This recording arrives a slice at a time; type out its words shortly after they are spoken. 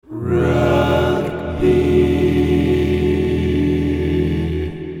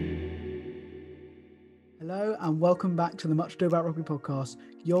welcome back to the Much Ado About Rugby podcast,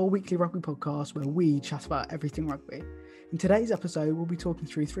 your weekly rugby podcast where we chat about everything rugby. In today's episode, we'll be talking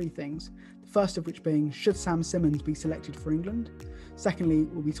through three things, the first of which being, should Sam Simmonds be selected for England? Secondly,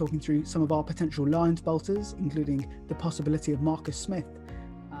 we'll be talking through some of our potential Lions bolters, including the possibility of Marcus Smith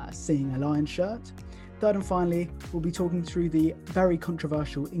seeing a Lions shirt. Third and finally, we'll be talking through the very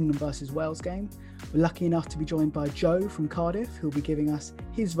controversial England versus Wales game. We're lucky enough to be joined by Joe from Cardiff, who'll be giving us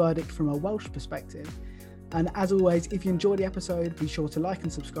his verdict from a Welsh perspective. And as always, if you enjoyed the episode, be sure to like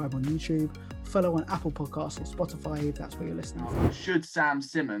and subscribe on YouTube, follow on Apple Podcasts or Spotify if that's where you're listening from. Should Sam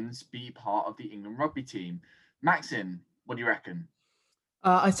Simmonds be part of the England rugby team? Maxim, what do you reckon?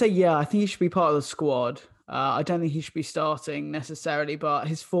 I'd say, yeah, I think he should be part of the squad. I don't think he should be starting necessarily, but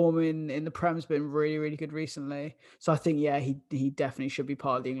his form in the Prem has been really, really good recently. So I think, yeah, he definitely should be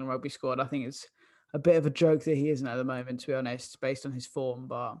part of the England rugby squad. I think it's a bit of a joke that he isn't at the moment, to be honest, based on his form.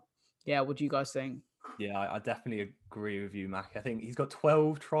 But yeah, what do you guys think? Yeah, I definitely agree with you, Mac. I think he's got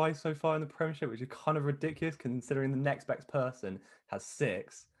 12 tries so far in the Premiership, which is kind of ridiculous considering the next best person has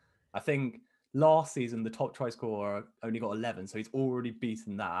 6. I think last season the top try scorer only got 11, so he's already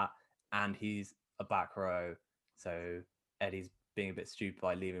beaten that, and he's a back row. So Eddie's being a bit stupid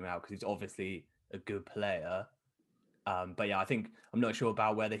by leaving him out because he's obviously a good player. But yeah, I think I'm not sure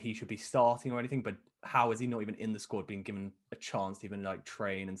about whether he should be starting or anything, but how is he not even in the squad, being given a chance to even like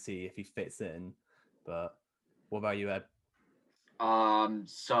train and see if he fits in? But what about you, Ed?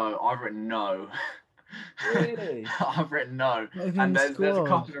 So I've written no. Really? I've written no, and there's a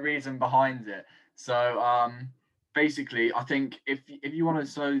couple of reasons behind it. So basically, I think if you want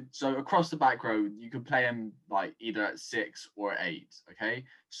to, so across the back row, you could play him like either at 6 or at 8. Okay,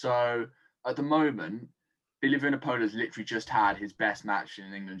 so at the moment, Billy Vunipola literally just had his best match in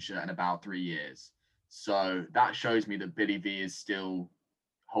an England shirt in about 3 years. So that shows me that Billy V is still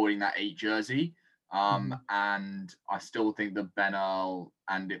holding that 8 jersey. And I still think that Ben Earl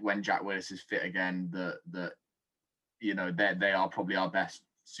and when Jack Willis is fit again, that you know they are probably our best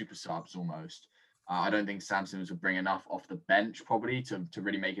super subs almost. I don't think Sam Simmonds would bring enough off the bench probably to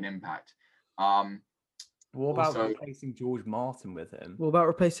really make an impact. What about replacing George Martin with him? What about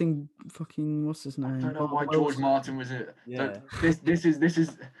replacing fucking what's his name? I don't know why George Martin was it. Yeah. This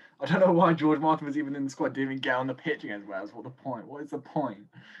is. I don't know why George Martin was even in the squad. Didn't even get on the pitch against Wales. What the point? What is the point?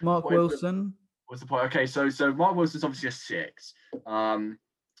 Mark Wilson. What's the point? Okay, so Mark Wilson's obviously a 6.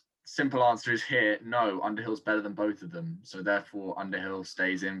 Simple answer is here. No, Underhill's better than both of them. So therefore, Underhill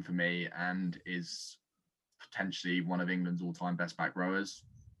stays in for me and is potentially one of England's all-time best back rowers.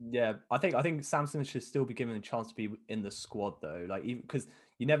 Yeah, I think Sam Simmonds should still be given a chance to be in the squad though. Like even because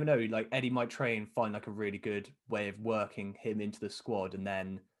you never know. Like Eddie might try and find like a really good way of working him into the squad, and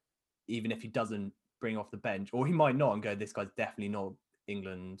then even if he doesn't bring off the bench, or he might not and go, this guy's definitely not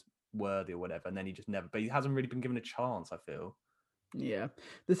England worthy or whatever, and then he just never. But he hasn't really been given a chance, I feel. Yeah,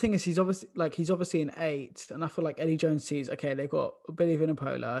 the thing is, he's obviously an 8, and I feel like Eddie Jones sees, okay, they've got Billy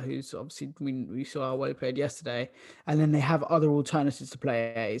Vunipola, who's obviously we saw how well he played yesterday, and then they have other alternatives to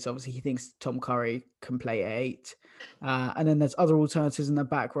play 8. So obviously, he thinks Tom Curry can play 8, and then there's other alternatives in the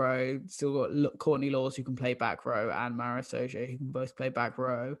back row. Still got Courtney Laws who can play back row, and Maris Ogier who can both play back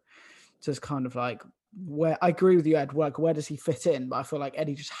row. So it's kind of like where I agree with you, Ed. Like, where does he fit in? But I feel like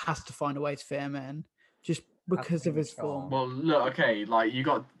Eddie just has to find a way to fit him in, just because of his form. Well, look, okay, like you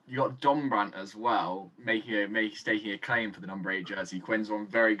got Dombrandt as well, staking a claim for the number 8 jersey. Quinn's on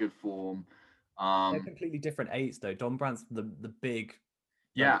very good form. They're completely different 8s though. Dombrandt's the big.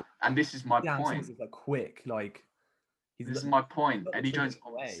 Yeah, like, and this is my point. Is like quick, like. This is my point. Eddie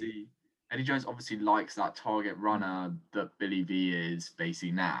Jones obviously likes that target runner that Billy V is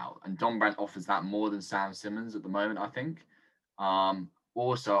basically now, and Dombrandt offers that more than Sam Simmonds at the moment, I think.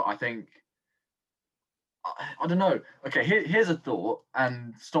 Also, I think. I don't know. Okay, here's a thought,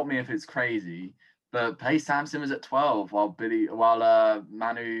 and stop me if it's crazy. But play Sam Simmonds at 12 while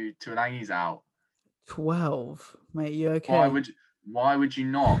Manu Tuilagi's out. 12, mate. You okay? Why would you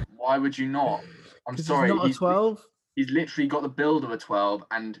not? Why would you not? I'm sorry. He's not a 12. He's literally got the build of a 12,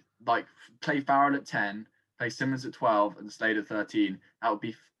 and like play Farrell at 10, play Simmonds at 12, and Slade at 13. That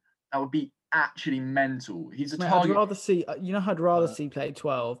would be actually mental. He's a target. I'd rather see. I'd rather see play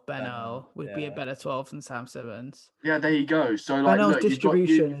 12. Ben Earl would be a better 12 than Sam Simmonds. Yeah, there you go. So like, Ben Earl's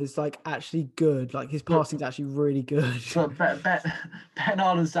distribution is like actually good. Like his passing is actually really good. But Ben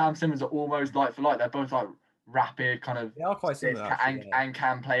Earl and Sam Simmonds are almost like for like. They're both like rapid kind of. They are quite similar, and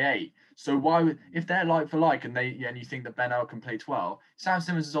can play 8. So why would, if they're like for like, and you think that Ben Earl can play 12, Sam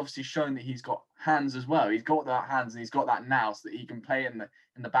Simmonds has obviously shown that he's got hands as well. He's got that hands and he's got that nous that he can play in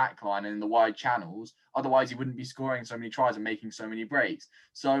the back line and in the wide channels. Otherwise, he wouldn't be scoring so many tries and making so many breaks.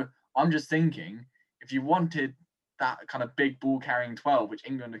 So I'm just thinking, if you wanted that kind of big ball carrying 12, which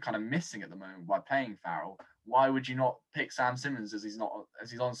England are kind of missing at the moment by playing Farrell, why would you not pick Sam Simmonds as he's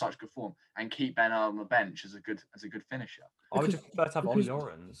on such good form and keep Ben on the bench as a good finisher? I would just prefer to have Ollie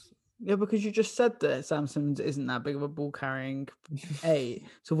Lawrence. Yeah, because you just said that Sam Simmonds isn't that big of a ball carrying 8.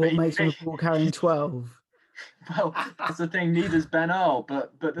 So what makes him a ball carrying 12? Well, that's the thing. Neither's Ben Earl,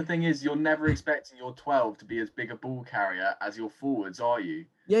 but the thing is, you're never expecting your 12 to be as big a ball carrier as your forwards, are you?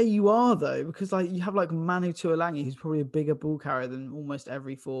 Yeah, you are though, because like you have like Manu Tuolangi, who's probably a bigger ball carrier than almost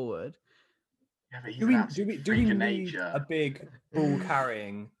every forward. Yeah, but he's do we need a big ball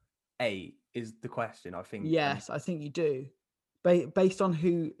carrying 8? Is the question. I think. Yes, I think you do. Based on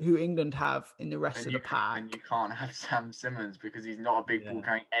who England have in the rest of the pack. And you can't have Sam Simmonds because he's not a big ball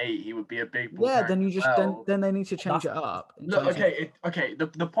carrying 8. He would be a big ball carrying. Yeah, then you just then they need to change it up. Look, okay.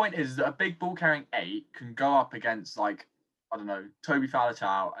 The point is that a big ball carrying 8 can go up against like, I don't know, Toby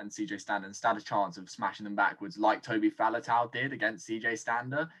Faletau and CJ Stander and stand a chance of smashing them backwards like Toby Faletau did against CJ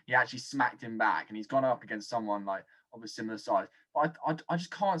Stander. He actually smacked him back, and he's gone up against someone like of a similar size. But I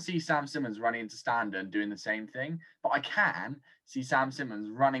just can't see Sam Simmonds running into Stander and doing the same thing. But I can see Sam Simmonds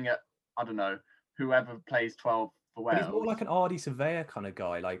running at, I don't know, whoever plays 12 for Wales. But he's more like an Ardie Surveyor kind of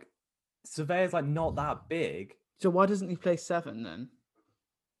guy. Like, Surveyor's like not that big. So why doesn't he play 7 then?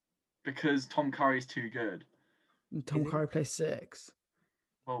 Because Tom Curry's too good. And Tom Curry plays 6.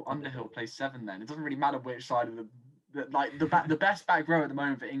 Well, Underhill plays 7 then. It doesn't really matter which side of the best back row at the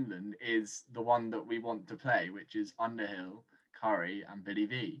moment for England is the one that we want to play, which is Underhill, Curry, and Billy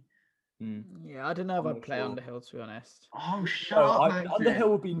V. Yeah, I don't know if I'd play Underhill, to be honest. Oh, shut up! Underhill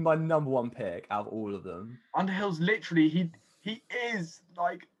would be my number 1 pick out of all of them. Underhill's literally he is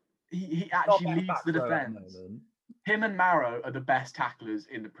like he actually leads the defense. Him and Marrow are the best tacklers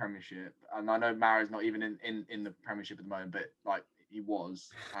in the Premiership, and I know Marrow's not even in the Premiership at the moment, but like he was,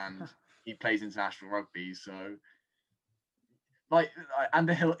 and he plays international rugby, so. Like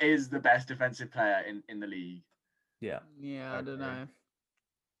Underhill is the best defensive player in the league. Yeah. Yeah, I don't know.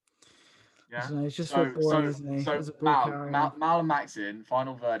 Yeah. It's just so boring, isn't he? So Mal and Maxin,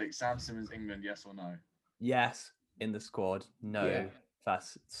 final verdict: Sam Simmonds, England, yes or no? Yes, in the squad. No,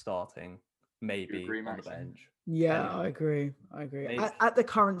 that's starting. Maybe on the bench. Yeah, I agree. At the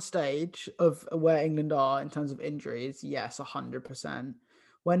current stage of where England are in terms of injuries, yes, 100%.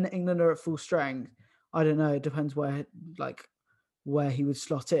 When England are at full strength, I don't know. It depends where he would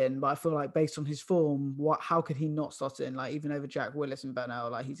slot in, but I feel like based on his form, how could he not slot in? Like even over Jack Willis and Ben Earl,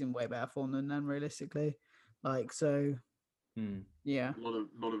 like he's in way better form than them realistically. Like so, yeah. A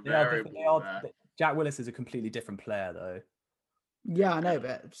lot of variables there. Jack Willis is a completely different player, though. Yeah, I know,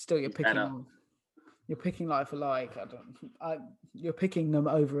 but still, you're picking like for like. You're picking them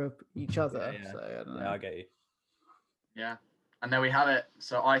over each other. Yeah. So I don't know. Yeah, I get you. Yeah. And there we have it.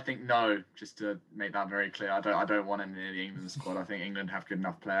 So I think no, just to make that very clear, I don't want him in the England squad. I think England have good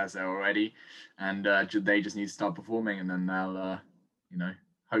enough players there already, and they just need to start performing, and then they'll,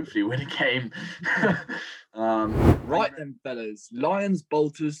 hopefully win a game. Right then, fellas. Lions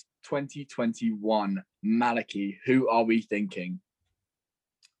Bolters 2021. Malachy, who are we thinking?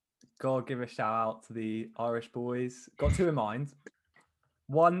 Gotta give a shout out to the Irish boys. Got 2 in mind.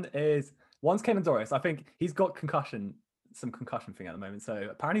 One's Caelan Doris. I think he's got some concussion thing at the moment. So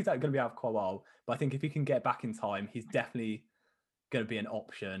apparently he's going to be out for quite a while. But I think if he can get back in time, he's definitely going to be an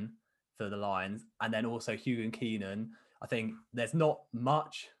option for the Lions. And then also Hugo Keenan. I think there's not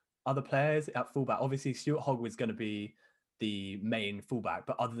much other players at fullback. Obviously, Stuart Hogg is going to be the main fullback.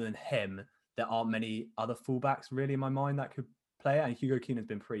 But other than him, there aren't many other fullbacks really in my mind that could play it. And Hugo Keenan's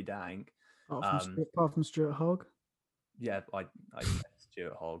been pretty dank. Apart from Stuart Hogg? Yeah, I said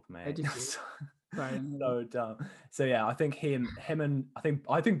Stuart Hogg, mate. Right. So dumb. So yeah, I think him and I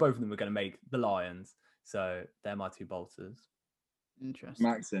think both of them are going to make the Lions. So they're my 2 bolters.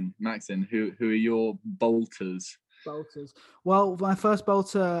 Interesting. Maxin, who are your bolters? Well, my first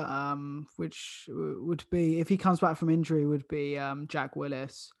bolter, which would be if he comes back from injury, would be Jack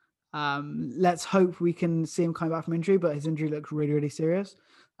Willis. Let's hope we can see him coming back from injury, but his injury looks really, really serious.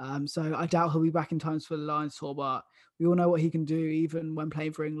 So I doubt he'll be back in time for the Lions tour, but we all know what he can do, even when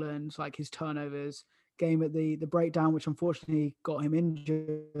playing for England, like his turnovers, game at the breakdown, which unfortunately got him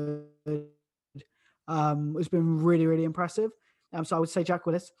injured, has been really, really impressive. So I would say Jack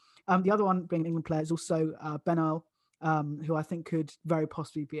Willis. The other one being England player is also Ben Earl, who I think could very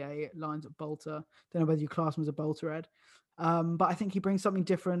possibly be a Lions bolter. Don't know whether you class him as a bolter, Ed. But I think he brings something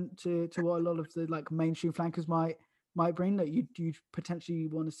different to what a lot of the like mainstream flankers might bring that you potentially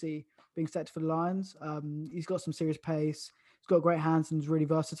want to see being set for the Lions. He's got some serious pace. He's got great hands and is really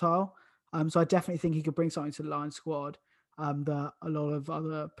versatile. So I definitely think he could bring something to the Lions squad. that a lot of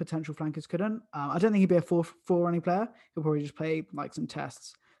other potential flankers couldn't. I don't think he'd be a 4 running player. He'll probably just play like some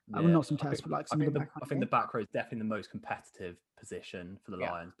tests. Well, not some tests, but like some of the back. I think the back row is definitely the most competitive position for the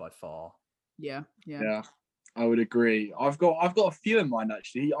Lions by far. Yeah. I would agree. I've got a few in mind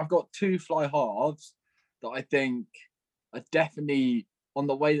actually. I've got 2 fly halves that I think are definitely on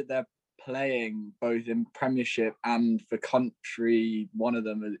the way that they're playing, both in Premiership and for country. One of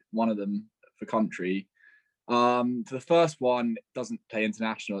them for country. The first one doesn't play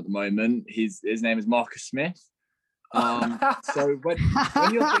international at the moment. His name is Marcus Smith. So when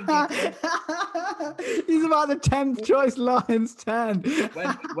you're thinking, he's about the 10th choice Lions 10.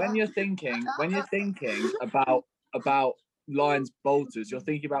 when you're thinking about Lions bolters, you're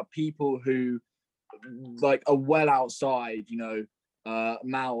thinking about people who like are well outside.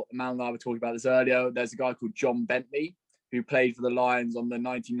 Mal and I were talking about this earlier. There's a guy called John Bentley who played for the Lions on the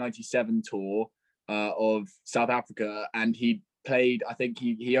 1997 tour of South Africa, and he played, I think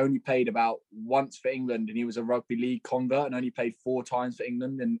he only played about once for England, and he was a rugby league convert and only played 4 times for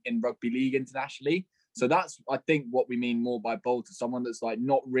England in rugby league internationally. So that's, I think, what we mean more by bolter, someone that's like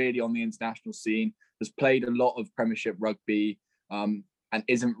not really on the international scene, has played a lot of Premiership rugby, and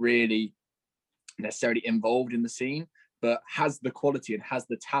isn't really necessarily involved in the scene, but has the quality and has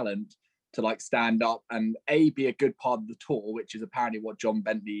the talent to like stand up and be a good part of the tour, which is apparently what John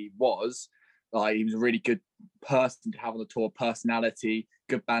Bentley was. Like, he was a really good person to have on the tour, personality,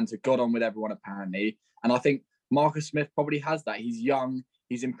 good banter, got on with everyone apparently. And I think Marcus Smith probably has that. He's young,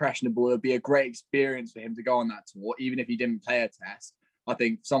 he's impressionable. It'd be a great experience for him to go on that tour, even if he didn't play a test. I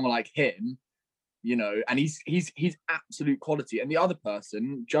think someone like him, and he's absolute quality. And the other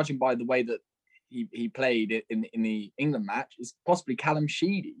person, judging by the way that he played in the England match, is possibly Callum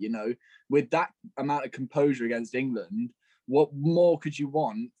Sheedy. With that amount of composure against England, what more could you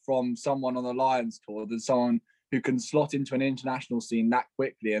want from someone on the Lions tour than someone who can slot into an international scene that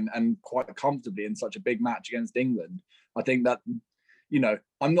quickly and quite comfortably in such a big match against England? I think that,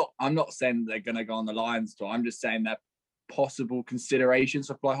 I'm not saying they're going to go on the Lions tour. I'm just saying they're possible considerations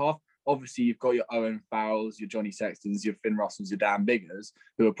for fly half. Obviously, you've got your Owen Farrells, your Johnny Sextons, your Finn Russells, your Dan Biggers,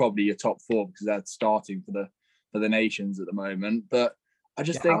 who are probably your top 4 because they're starting for the nations at the moment. But I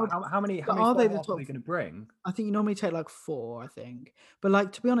just think, how many are they going to bring? I think you normally take like 4, I think. But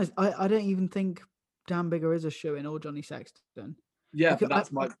like, to be honest, I don't even think Dan Bigger is a shoe-in, or Johnny Sexton. Yeah, but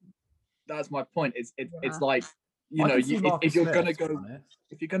that's my point. It's like, if you're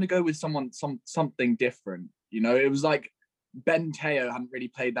going to go with something different, it was like Ben Teo hadn't really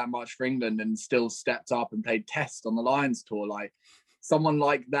played that much for England and still stepped up and played test on the Lions tour. Like, someone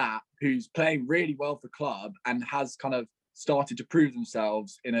like that who's playing really well for club and has kind of started to prove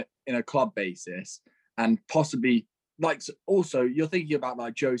themselves in a club basis, and possibly, like, also you're thinking about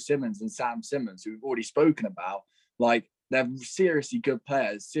like Joe Simmons and Sam Simmons, who we've already spoken about. Like, they're seriously good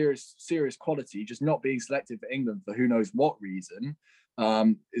players, serious quality, just not being selected for England for who knows what reason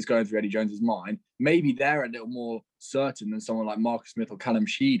is going through Eddie Jones's mind. Maybe they're a little more certain than someone like Marcus Smith or Callum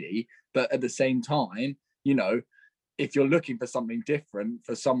Sheedy, but at the same time, if you're looking for something different,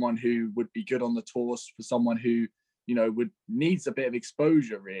 for someone who would be good on the tours, for someone who needs a bit of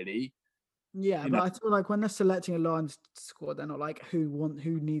exposure, really. Yeah, but I feel like when they're selecting a Lions squad, they're not like who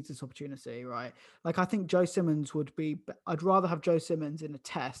needs this opportunity, right? Like, I think Joe Simmons I'd rather have Joe Simmons in a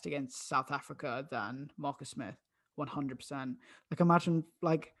test against South Africa than Marcus Smith, 100%. Like, imagine,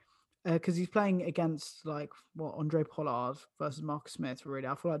 like, because he's playing against like Andre Pollard versus Marcus Smith. Really,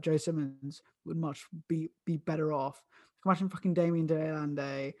 I feel like Joe Simmons would much be better off. Imagine fucking Damien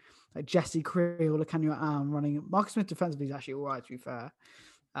Delande, like Jesse Creel, Lukhanyo Am running. Marcus Smith defensively is actually all right, to be fair.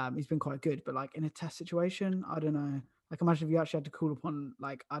 He's been quite good, but like in a test situation, I don't know. Like, imagine if you actually had to call upon,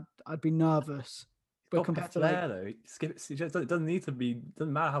 like, I'd be nervous. But compared to there, though, it doesn't need to be.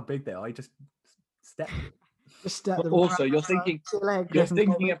 Doesn't matter how big they are. You just step. But also, you're thinking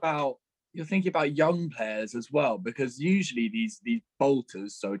about young players as well, because usually these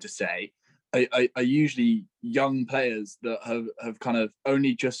bolters, so to say, are usually young players that have kind of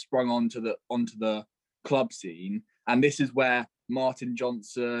only just sprung onto the club scene, and this is where Martin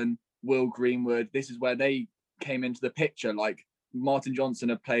Johnson, Will Greenwood, this is where they came into the picture. Like, Martin Johnson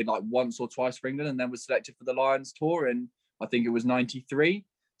had played like once or twice for England and then was selected for the Lions tour in, I think it was 93.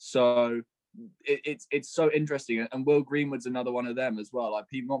 So it's so interesting. And Will Greenwood's another one of them as well. Like,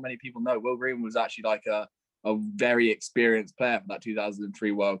 not many people know Will Greenwood was actually like a very experienced player for that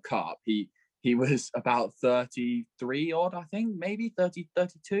 2003 World Cup. He was about 33 odd, I think, maybe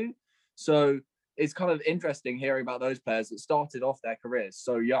 32. So it's kind of interesting hearing about those players that started off their careers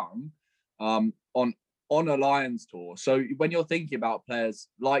so young, on on a Lions tour. So when you're thinking about players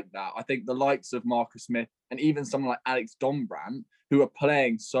like that, I think the likes of Marcus Smith and even someone like Alex Dombrandt, who are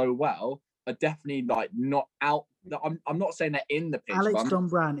playing so well, are definitely like not out. I'm not saying they're in the picture. Alex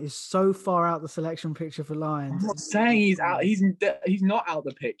Dombrandt is so far out the selection picture for Lions. I'm not saying he's out. He's not out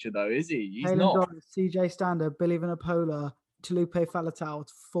the picture though, is he? He's Taylor not. Doris, CJ Stander, Billy Vanapola, Talupe Falatau,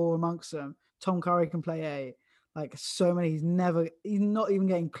 4 amongst them. Tom Curry can play 8. Like so many, he's not even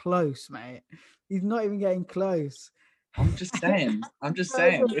getting close, mate. He's not even getting close. I'm just saying.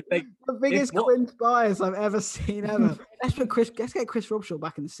 The biggest Quins bias I've ever seen ever. Let's get Chris Robshaw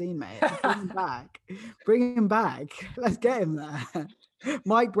back in the scene, mate. Bring him back. Bring him back. Let's get him there.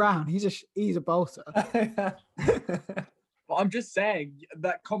 Mike Brown, he's a bolter. But I'm just saying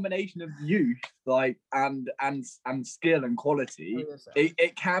that combination of youth, like and skill and quality,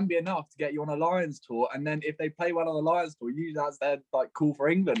 it can be enough to get you on a Lions tour. And then if they play well on the Lions tour, usually that's their like call for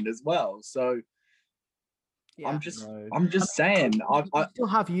England as well. So yeah. I'm just saying. I still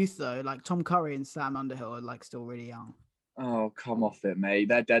have youth though, like Tom Curry and Sam Underhill are like still really young. Oh, come off it, mate.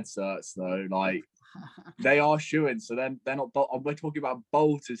 They're dead certs though. Like they are shoo-ins. So then they're not. We're talking about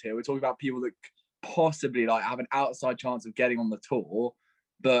bolters here. We're talking about people that possibly like have an outside chance of getting on the tour,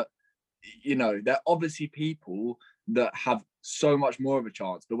 but you know they're obviously people that have so much more of a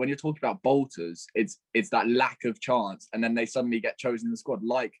chance. But when you're talking about bolters, it's that lack of chance, and then they suddenly get chosen in the squad,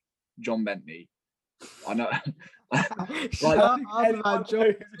 like John Bentley. I know. like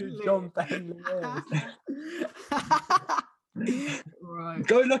John Bentley is. Right.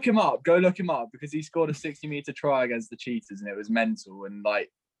 Go look him up because he scored a 60-meter try against the Cheetahs and it was mental. And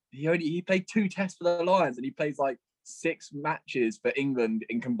like he played 2 tests for the Lions and he plays like 6 matches for England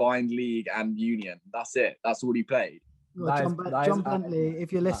in combined league and union. That's it. That's all he played. Well, John Bentley,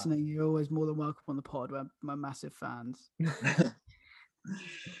 if you're listening, you're always more than welcome on the pod. We're massive fans.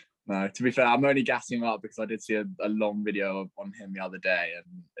 No, to be fair, I'm only gassing him up because I did see a long video on him the other day and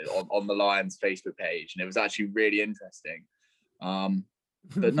on the Lions Facebook page, and it was actually really interesting.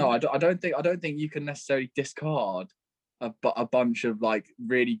 But no, I don't think you can necessarily discard a bunch of like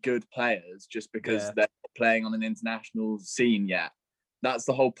really good players just because they're not playing on an international scene yet. That's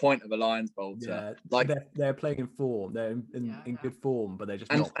the whole point of a Lions bolter. Yeah, like they're playing in form. They're in good form, but they're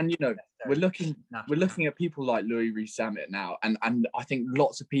just not. And you know, we're looking at people like Louis Rees-Zammit now, and I think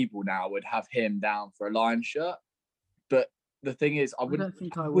lots of people now would have him down for a Lions shirt. But the thing is, I don't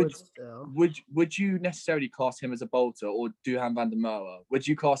think I would. Still, would you necessarily class him as a bolter or Duhan van der Merwe? Would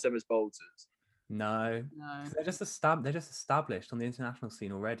you class them as bolters? No. They're just established on the international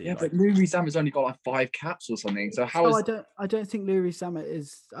scene already. Yeah, but Louis Rees-Zammit's only got like 5 caps or something. So how is? I don't think Louis Rees-Zammit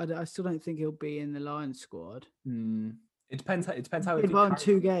is. I still don't think he'll be in the Lions squad. It depends how he played well in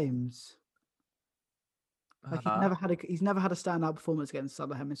 2 games. Like he's never had a standout performance against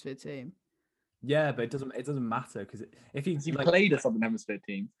Southern Hemisphere team. Yeah, but it doesn't matter because if he played a Southern Hemisphere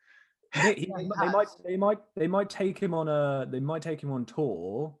team, they might take him on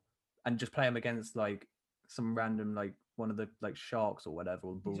tour and just play him against like some random like one of the like Sharks or whatever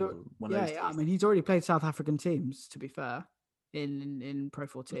or Bulls. I mean, he's already played South African teams. To be fair, in Pro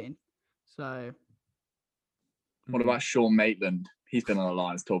 14. So, what about Sean Maitland? He's been on a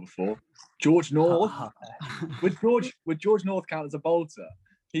Lions tour before. George North. would George North count as a bolter?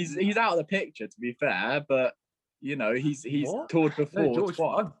 He's out of the picture, to be fair, but you know he's toured before. No,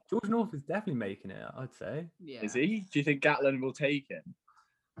 George North is definitely making it. I'd say. Yeah. Is he? Do you think Gatland will take him?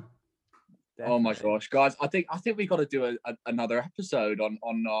 Definitely. Oh my gosh, guys! I think we got to do another episode on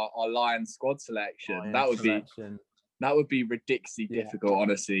our Lions squad selection. That would be ridiculously difficult,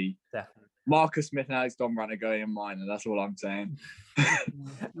 honestly. Definitely. Marcus Smith and Alex Dombrandt are going in mine, and that's all I'm saying. I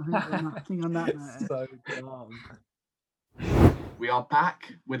think on that note. So dumb. We are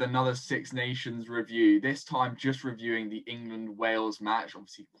back with another Six Nations review, this time just reviewing the England-Wales match,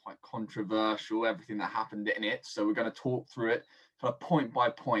 obviously quite controversial, everything that happened in it. So we're going to talk through it kind of point by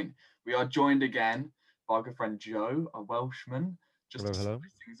point. We are joined again by our good friend Joe, a Welshman, just to spice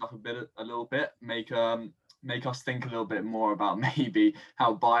things up a little bit, make us think a little bit more about maybe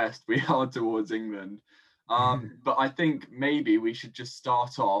how biased we are towards England. But I think maybe we should just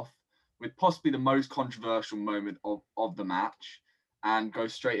start off with possibly the most controversial moment of the match and go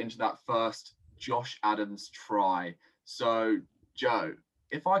straight into that first Josh Adams try. So, Joe,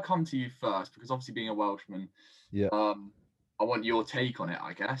 if I come to you first, because obviously being a Welshman, I want your take on it,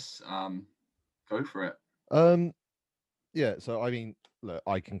 I guess. Go for it. Yeah, so I mean, look,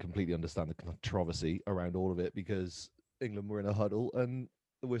 I can completely understand the controversy around all of it because England were in a huddle and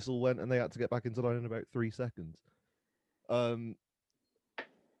the whistle went and they had to get back into line in about 3 seconds. From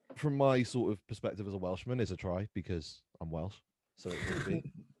my sort of perspective as a Welshman, it's a try because I'm Welsh, so it would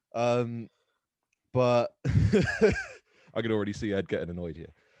be. but I can already see Ed getting annoyed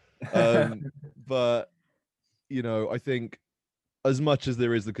here. But I think as much as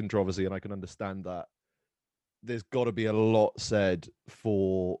there is the controversy, and I can understand that, there's got to be a lot said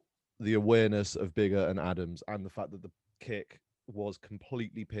for the awareness of Biggar and Adams, and the fact that the kick was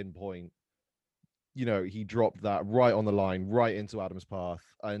completely pinpoint. He dropped that right on the line, right into Adams' path.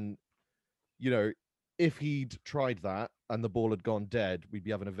 And, if he'd tried that and the ball had gone dead, we'd be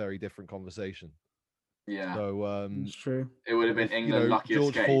having a very different conversation. Yeah. So it's true. It would have been England lucky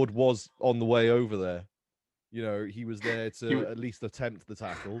George escape. Ford was on the way over there. He was there to at least attempt the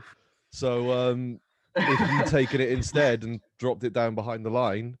tackle. So if he'd taken it instead and dropped it down behind the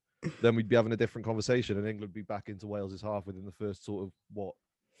line, then we'd be having a different conversation, and England would be back into Wales's half within the first sort of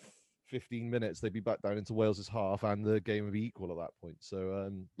 15 minutes. They'd be back down into Wales's half, and the game would be equal at that point.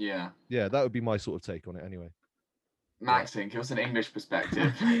 So yeah, that would be my sort of take on it anyway. Maxine, give us an English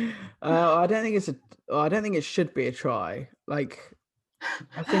perspective. I don't think it should be a try. Like,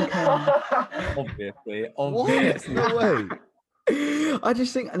 I think obviously. No way. I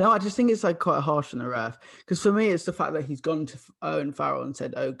just think it's like quite harsh on the ref, because for me it's the fact that he's gone to Owen Farrell and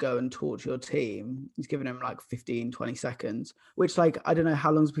said, "Oh, go and torch your team." He's given him like 15-20 seconds, which, like, I don't know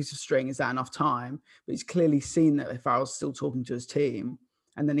how long's a piece of string, is that enough time? But he's clearly seen that Farrell's still talking to his team,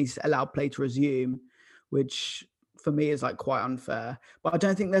 and then he's allowed play to resume, which for me is like quite unfair. But I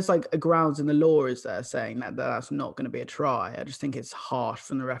don't think there's like a grounds in the law is there saying that that's not going to be a try. I just think it's harsh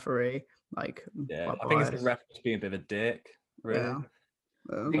from the referee. Like, I think it's the ref just being a bit of a dick. Really? Yeah.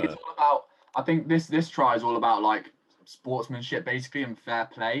 I think it's all about. I think this try is all about like sportsmanship, basically, and fair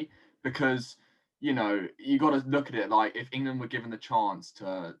play. Because you got to look at it like, if England were given the chance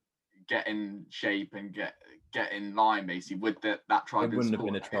to get in shape and get in line, basically, with that try, it wouldn't have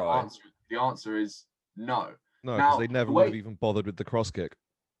been a try. The answer is no. No, because they never would have even bothered with the cross kick.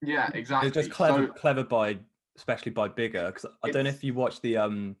 Yeah, exactly. It's just clever by, especially by Biggar, because I don't know if you watched the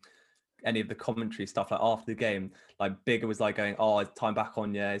any of the commentary stuff, like after the game, like Biggar was like going, "Oh, it's time back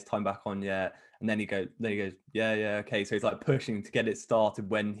on, yeah, it's time back on, yeah," and then he goes, yeah, okay. So he's like pushing to get it started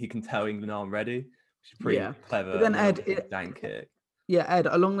when he can tell England aren't ready, which is pretty clever. But then Ed, dank kick. Yeah, Ed,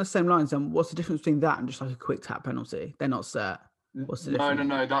 along the same lines, then what's the difference between that and just like a quick tap penalty? They're not set. What's the difference?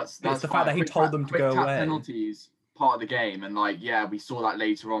 No. That's the fact that he told them to go away. Penalties part of the game, and we saw that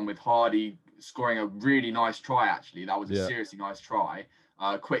later on with Hardy scoring a really nice try. Actually, that was a seriously nice try.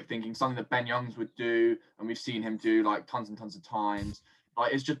 Quick thinking, something that Ben Youngs would do, and we've seen him do like tons and tons of times.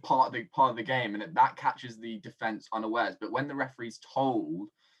 Like, it's just part of the game, and that catches the defense unawares. But when the referee's told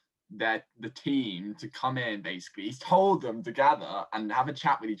the team to come in, basically, he's told them to gather and have a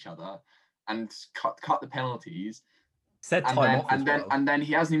chat with each other and cut the penalties. Said time off and then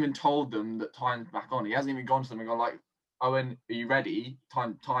he hasn't even told them that time's back on. He hasn't even gone to them and gone like, "Owen, are you ready?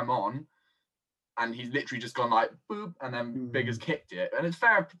 Time on." And he's literally just gone like boop, and then Biggar's kicked it. And it's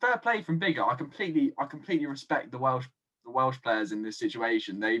fair play from Biggar. I completely respect the Welsh players in this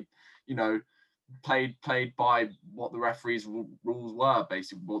situation. They, played by what the referee's rules were,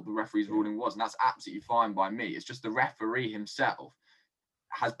 basically what the referee's ruling was, and that's absolutely fine by me. It's just the referee himself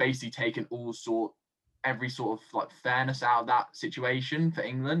has basically taken every sort of like fairness out of that situation for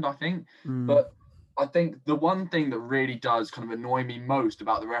England, I think. But I think the one thing that really does kind of annoy me most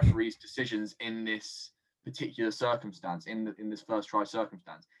about the referee's decisions in this particular circumstance, in this first try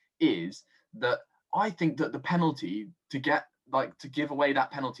circumstance, is that I think that the penalty to give away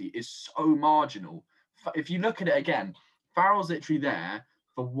that penalty is so marginal. If you look at it again, Farrell's literally there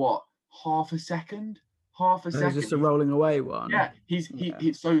for what, half a second. It's just a rolling away one. Yeah,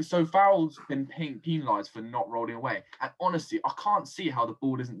 so Farrell's been penalised for not rolling away. And honestly, I can't see how the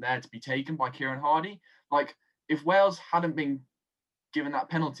ball isn't there to be taken by Kieran Hardy. Like, if Wales hadn't been given that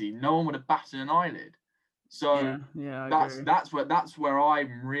penalty, no one would have batted an eyelid. So that's where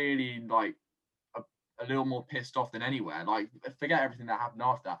I'm really like a little more pissed off than anywhere. Like, forget everything that happened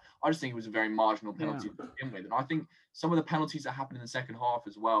after that. I just think it was a very marginal penalty to begin with. And I think some of the penalties that happened in the second half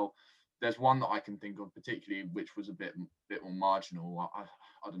as well, there's one that I can think of particularly, which was a bit more marginal.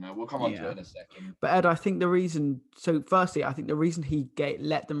 I don't know. We'll come on to it in a second. But Ed, I think the reason he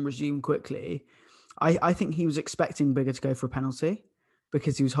let them resume quickly, I think he was expecting Biggar to go for a penalty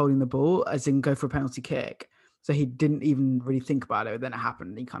because he was holding the ball, as in go for a penalty kick. So he didn't even really think about it. Then it happened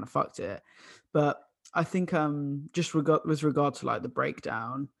and he kind of fucked it. But I think with regard to like the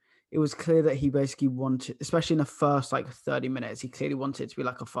breakdown, it was clear that he basically wanted, especially in the first like 30 minutes, he clearly wanted it to be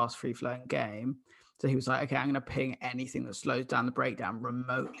like a fast, free-flowing game. So he was like, okay, I'm going to ping anything that slows down the breakdown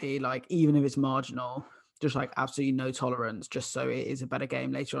remotely, like even if it's marginal, just like absolutely no tolerance, just so it is a better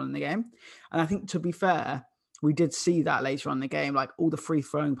game later on in the game. And I think, to be fair, we did see that later on in the game, like all the free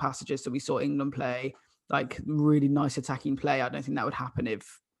throwing passages that we saw England play, like really nice attacking play. I don't think that would happen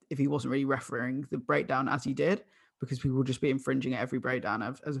if he wasn't really refereeing the breakdown as he did, because people would just be infringing at every breakdown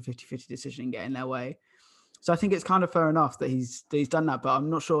as a 50-50 decision and get in their way. So I think it's kind of fair enough that he's done that, but I'm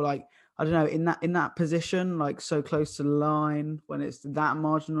not sure, like, I don't know, in that position, like so close to the line when it's that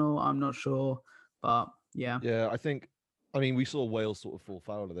marginal, I'm not sure. But yeah. Yeah, I mean, we saw Wales sort of fall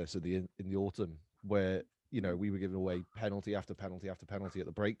foul of this in the autumn, where, you know, we were giving away penalty after penalty after penalty at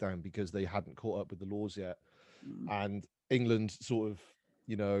the breakdown because they hadn't caught up with the laws yet. And England sort of,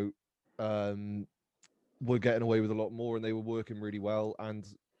 you know, were getting away with a lot more, and they were working really well and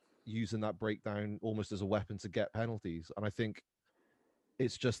using that breakdown almost as a weapon to get penalties. And I think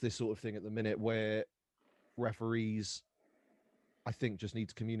it's just this sort of thing at the minute where referees, I think, just need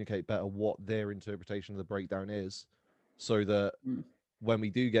to communicate better what their interpretation of the breakdown is, so that when we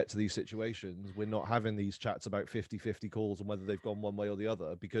do get to these situations, we're not having these chats about 50-50 calls and whether they've gone one way or the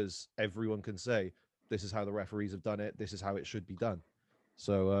other, because everyone can say, this is how the referees have done it, this is how it should be done.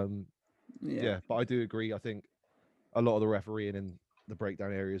 So, yeah, but I do agree. I think a lot of the refereeing in the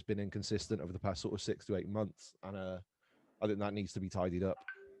breakdown area has been inconsistent over the past sort of 6 to 8 months, and I think that needs to be tidied up.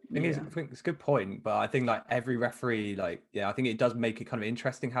 I think it's a good point, but I think like every referee, like, yeah, I think it does make it kind of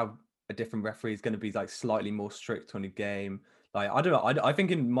interesting how a different referee is going to be like slightly more strict on a game. Like, I don't know, I think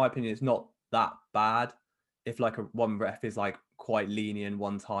in my opinion it's not that bad if like one ref is like quite lenient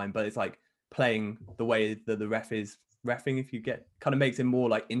one time, but it's like playing the way that the ref is reffing, if you get, kind of makes it more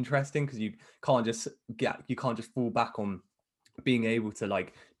like interesting, because you can't just fall back on being able to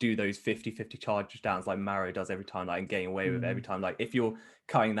like do those 50-50 charge downs like Maro does every time, like, and getting away with it every time. Like, if you're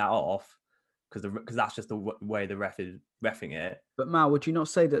cutting that off because that's just the way the ref is reffing it. But Mal, would you not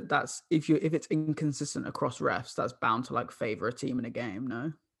say that that's, if it's inconsistent across refs, that's bound to like favor a team in a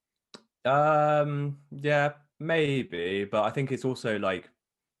game? No. Yeah, maybe, but I think it's also like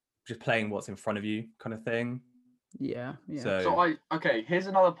just playing what's in front of you kind of thing. Yeah. So here's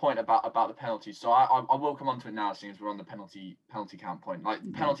another point about the penalty. So I will come on to it now, since we're on the penalty count point. Like,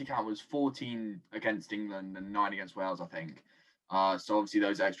 the penalty count was 14 against England and 9 against Wales, I think. So obviously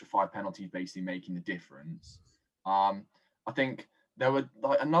those extra 5 penalties basically making the difference. I think there were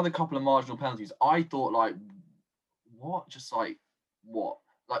like another couple of marginal penalties. I thought, like, what? Just like what?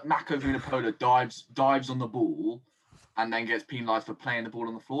 Like, Mako Vunipola dives on the ball and then gets penalised for playing the ball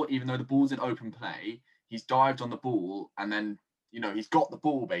on the floor, even though the ball's in open play. He's dived on the ball, and then, you know, he's got the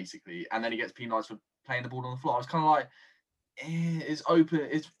ball basically, and then he gets penalised for playing the ball on the floor. I was kind of like, it's open.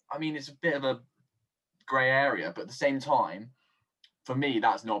 It's a bit of a grey area, but at the same time, for me,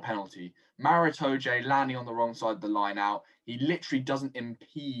 that's not a penalty. Maro Itoje landing on the wrong side of the line out. He literally doesn't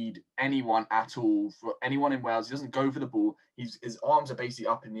impede anyone at all. For anyone in Wales, he doesn't go for the ball. His arms are basically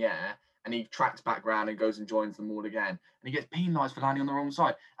up in the air, and he tracks back round and goes and joins them all again. And he gets penalised for landing on the wrong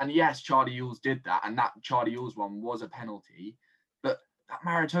side. And yes, Charlie Ewels did that, and that Charlie Ewels one was a penalty. But that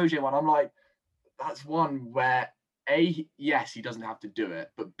Maro Itoje one, I'm like, that's one where, A, yes, he doesn't have to do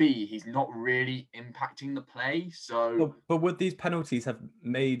it, but B, he's not really impacting the play. So, but would these penalties have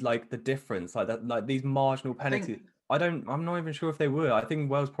made like the difference, like that, like these marginal penalties? I'm not even sure if they would. I think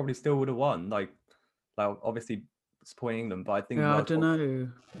Wales probably still would have won. Like obviously supporting England, but I think I don't know.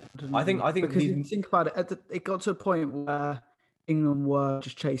 I think because you think about it, it got to a point where England were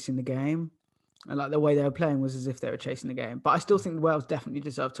just chasing the game, and like the way they were playing was as if they were chasing the game. But I still think Wales definitely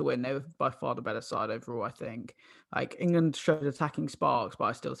deserved to win. They were by far the better side overall. I think like England showed attacking sparks, but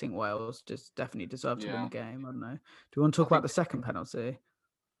I still think Wales just definitely deserved to win the game. I don't know. Do you want to talk about the second penalty?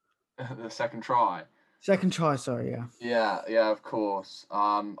 The second try. Second try, sorry, yeah. Yeah, of course.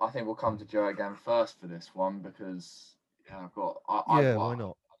 I think we'll come to Joe again first for this one, because why not? I don't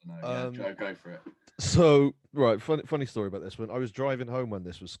know. Joe, go for it. So, right, funny story about this one. I was driving home when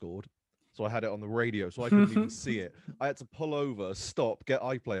this was scored, so I had it on the radio, so I couldn't even see it. I had to pull over, stop, get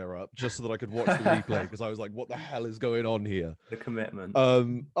iPlayer up, just so that I could watch the replay, because I was like, what the hell is going on here? The commitment.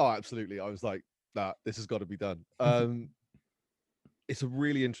 Oh, absolutely. I was like, this has got to be done. It's a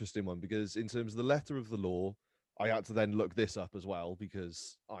really interesting one, because in terms of the letter of the law, I had to then look this up as well,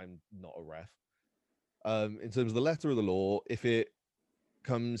 because I'm not a ref. In terms of the letter of the law, if it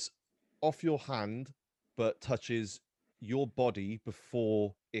comes off your hand but touches your body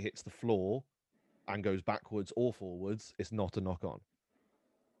before it hits the floor and goes backwards or forwards, it's not a knock on.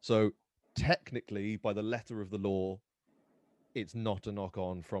 So technically, by the letter of the law, it's not a knock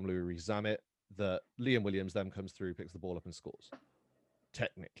on from Louis Rees-Zammit that Liam Williams then comes through, picks the ball up and scores.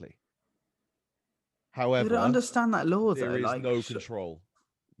 Technically. However, I don't understand that law, though. There is no control.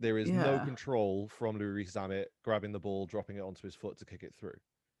 There is no control from Louis Rees-Zammit grabbing the ball, dropping it onto his foot to kick it through.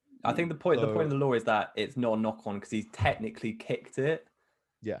 I think the point of the law is that it's not a knock on because he's technically kicked it.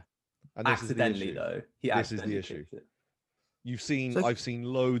 Yeah. And this accidentally, is the issue. though. This is the issue. I've seen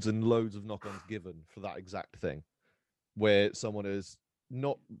loads and loads of knock-ons given for that exact thing, where someone has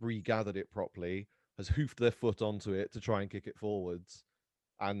not regathered it properly, has hoofed their foot onto it to try and kick it forwards,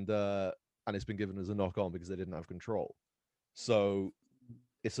 and it's been given as a knock-on because they didn't have control. So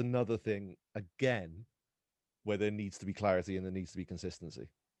it's another thing again where there needs to be clarity and there needs to be consistency.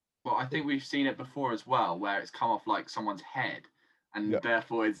 Well, I think we've seen it before as well, where it's come off like someone's head, and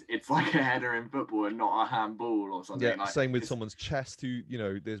therefore it's like a header in football and not a handball or something. Yeah, same with someone's chest. Who,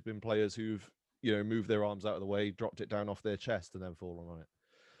 there's been players who've moved their arms out of the way, dropped it down off their chest, and then fallen on it.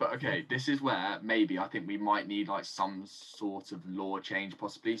 But okay, this is where maybe I think we might need like some sort of law change,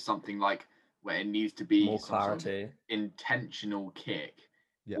 possibly something like where it needs to be more clarity, sort of intentional kick,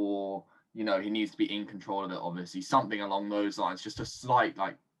 or he needs to be in control of it. Obviously, something along those lines. Just a slight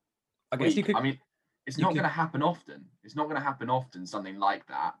like. I guess you could. I mean, it's not going to happen often. It's not going to happen often. Something like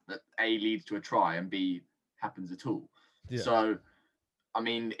that A leads to a try and B happens at all. Yeah. So, I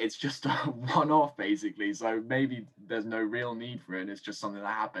mean, it's just a one-off basically. So maybe there's no real need for it. And it's just something that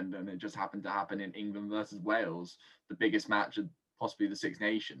happened, and it just happened to happen in England versus Wales, the biggest match of possibly the Six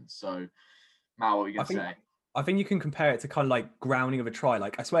Nations. So, Mal, what are you going to say? I think you can compare it to kind of like grounding of a try.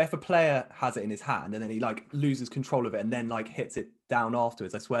 Like, I swear if a player has it in his hand and then he like loses control of it and then like hits it down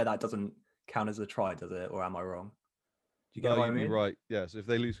afterwards, I swear that doesn't count as a try, does it? Or am I wrong? Do you get what I mean? Right. Yeah. So if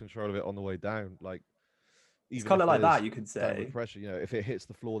they lose control of it on the way down, like it's kind of like that, you could say. Downward pressure, if it hits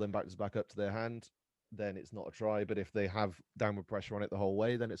the floor, then bounces back up to their hand, then it's not a try. But if they have downward pressure on it the whole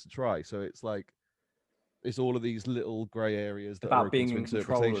way, then it's a try. So it's like it's all of these little grey areas that about are being in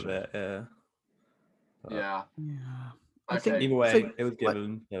control of it. Yeah. Yeah. I think either way, it was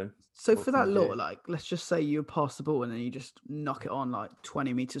given. So for that law, like, let's just say you pass the ball and then you just knock it on like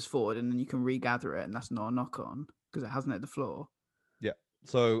 20 meters forward, and then you can regather it, and that's not a knock on because it hasn't hit the floor. Yeah.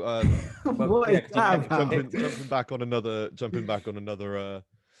 So jumping back on another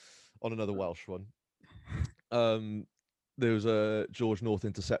Welsh one. There was a George North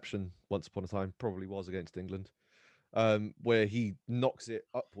interception once upon a time, probably was against England, where he knocks it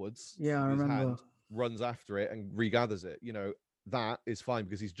upwards. Yeah, I remember. Hand, runs after it and regathers it. That is fine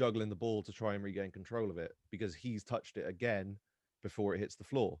because he's juggling the ball to try and regain control of it because he's touched it again before it hits the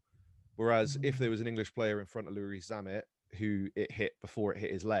floor. Whereas if there was an English player in front of Louis Zammit who it hit before it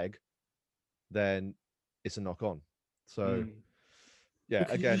hit his leg, then it's a knock on. So yeah,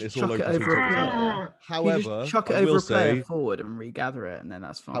 again, it's all open. However, chuck it over a player forward and regather it, and then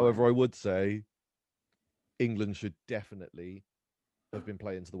that's fine. However, I would say England should definitely have been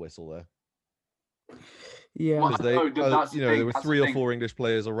playing to the whistle there. Yeah, because there were 3 or 4 English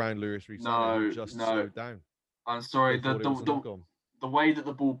players around Louis Zammit who just slowed down. I'm sorry, the way that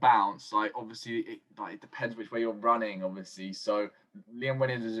the ball bounced, like obviously it depends which way you're running, obviously. So Liam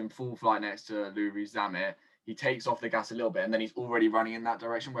Williams is in full flight next to Louis Zammit. He takes off the gas a little bit, and then he's already running in that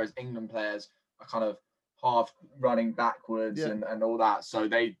direction. Whereas England players are kind of half running backwards and all that, so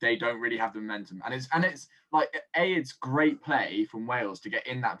they don't really have the momentum. And it's like it's great play from Wales to get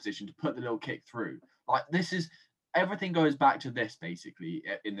in that position to put the little kick through. Like this is everything goes back to this basically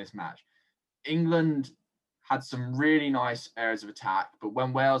in this match. England had some really nice areas of attack, but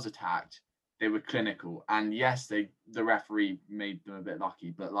when Wales attacked, they were clinical. And yes, the referee made them a bit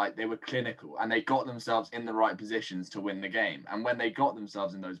lucky, but like they were clinical and they got themselves in the right positions to win the game. And when they got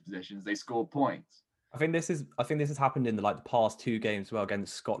themselves in those positions, they scored points. I think this has happened in the past 2 games as well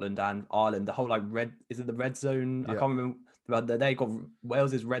against Scotland and Ireland. The whole the red zone? Yeah. I can't remember. But they got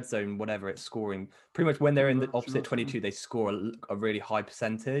Wales's red zone, whatever it's scoring. Pretty much when they're in the opposite 22, they score a really high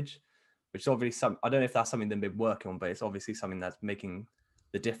percentage, which is obviously I don't know if that's something they've been working on, but it's obviously something that's making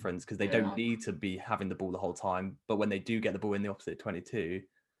the difference because they don't need to be having the ball the whole time. But when they do get the ball in the opposite 22,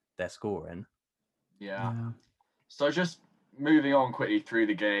 they're scoring. Yeah. So just moving on quickly through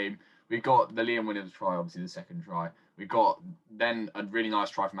the game. We got the Liam Williams try, obviously the second try. We got then a really nice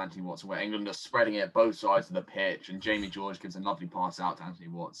try from Anthony Watson where England are spreading it both sides of the pitch, and Jamie George gives a lovely pass out to Anthony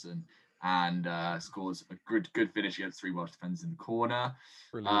Watson and scores a good finish against 3 Welsh defenders in the corner.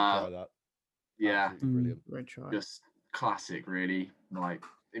 Brilliant try that. Yeah. Brilliant. Great try. Just classic, really. Like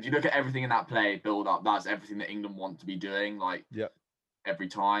if you look at everything in that play, build up, that's everything that England want to be doing, every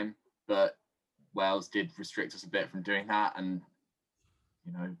time. But Wales did restrict us a bit from doing that, and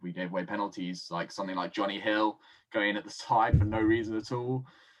we gave away penalties, like something like Johnny Hill going at the side for no reason at all.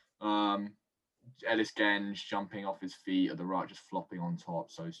 Ellis Genge jumping off his feet at the right, just flopping on top,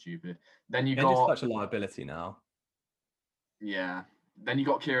 so stupid. Then you got such a liability now. Yeah. Then you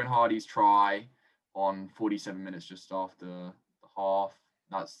got Kieran Hardy's try on 47 minutes just after the half.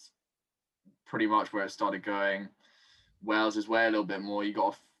 That's pretty much where it started going Wales' way a little bit more. You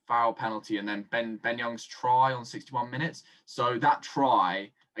got a foul penalty and then Ben Young's try on 61 minutes. So that try,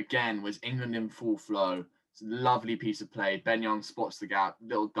 again, was England in full flow. It's a lovely piece of play. Ben Young spots the gap,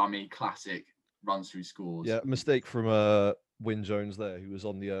 little dummy, classic, runs through, scores. Yeah, mistake from Wyn Jones there, who was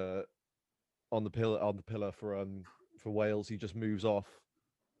on the pillar for Wales. He just moves off,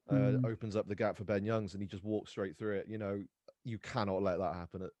 opens up the gap for Ben Youngs, and he just walks straight through it. You know, you cannot let that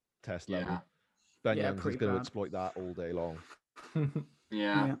happen at test level. Ben Youngs is going to exploit that all day long.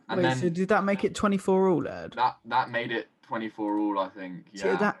 Yeah. And wait, so did that make it 24 all, Ed? That made it 24 all, I think. Yeah.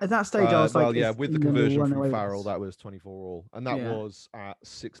 So at that stage, I was like, with the conversion from Farrell, that was 24 all, and that was at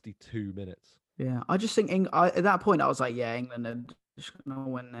 62 minutes. Yeah, I just think at that point I was like, England are just gonna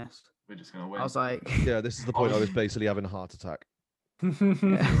win this. We're just gonna win. I was like, this is the point I was basically having a heart attack. I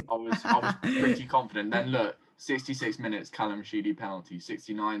was pretty confident. Then look, 66 minutes, Callum Sheedy penalty.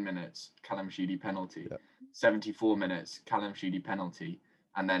 69 minutes, Callum Sheedy penalty. 74 minutes, Callum Sheedy penalty,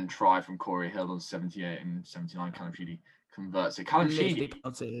 and then try from Corey Hill on 78 and 79. Callum Sheedy converts it. Callum Sheedy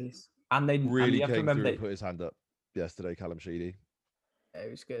penalties. And they really came through and put his hand up yesterday. Callum Sheedy. Yeah,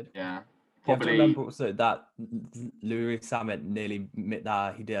 it was good. Yeah. You have to remember also that Louis Samet nearly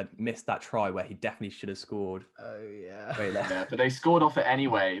missed that try where he definitely should have scored. Oh yeah. Yeah, but they scored off it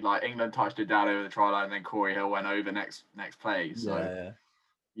anyway. Like England touched it down over the try line, and then Corey Hill went over next play. So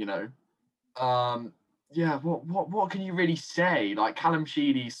you know, what can you really say? Like Callum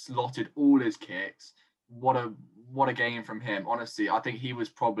Sheedy slotted all his kicks. What a game from him. Honestly, I think he was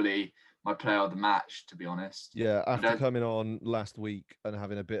probably my player of the match, to be honest. Yeah, after coming on last week and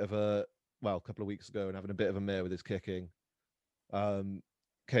having a bit of a couple of weeks ago and having a bit of a mare with his kicking,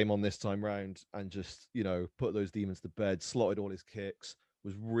 came on this time round and just, put those demons to bed, slotted all his kicks,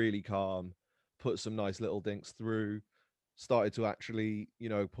 was really calm, put some nice little dinks through, started to actually,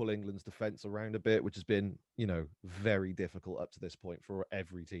 pull England's defence around a bit, which has been, very difficult up to this point for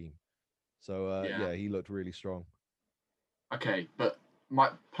every team. So, he looked really strong. Okay, but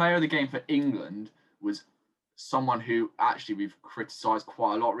my player of the game for England was someone who actually we've criticised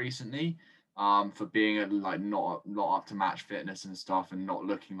quite a lot recently for being not up to match fitness and stuff and not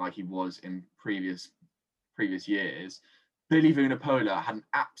looking like he was in previous years. Billy Vunipola had an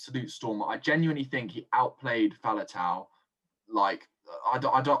absolute storm. I genuinely think he outplayed Faletau. Like I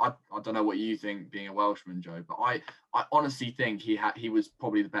don't know what you think being a Welshman, Joe, but I honestly think he was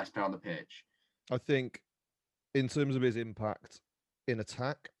probably the best player on the pitch. I think in terms of his impact in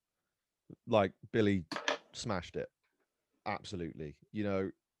attack, like Billy smashed it. Absolutely.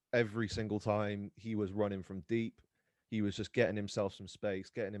 Every single time he was running from deep, he was just getting himself some space,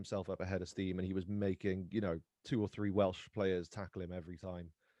 getting himself up ahead of steam, and he was making, 2 or 3 Welsh players tackle him every time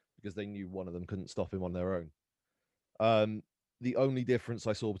because they knew one of them couldn't stop him on their own. The only difference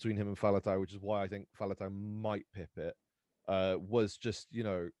I saw between him and Faletau, which is why I think Faletau might pip it, was just,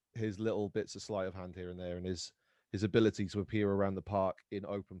 his little bits of sleight of hand here and there and his ability to appear around the park in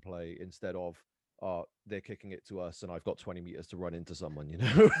open play instead of, they're kicking it to us and I've got 20 meters to run into someone,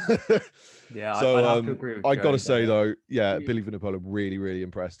 Yeah, so I'd have to agree with I got to say though, Billy Vunipola really, really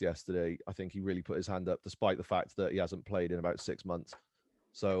impressed yesterday. I think he really put his hand up despite the fact that he hasn't played in about 6 months.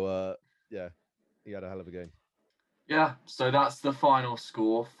 So he had a hell of a game. Yeah, so that's the final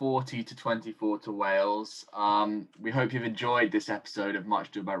score, 40-24 to Wales. We hope you've enjoyed this episode of Much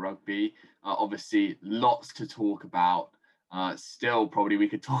Ado About Rugby. Obviously, lots to talk about. Still, probably we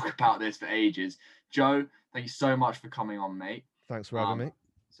could talk about this for ages. Joe, thank you so much for coming on, mate. Thanks for having me.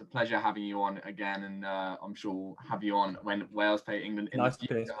 It's a pleasure having you on again, and I'm sure we'll have you on when Wales play England in nice the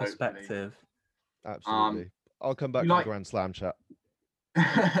future. Perspective. Absolutely. I'll come back to the Grand Slam chat.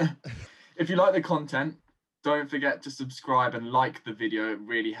 If you like the content, don't forget to subscribe and like the video. It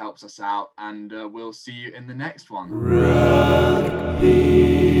really helps us out, and we'll see you in the next one. Rugby.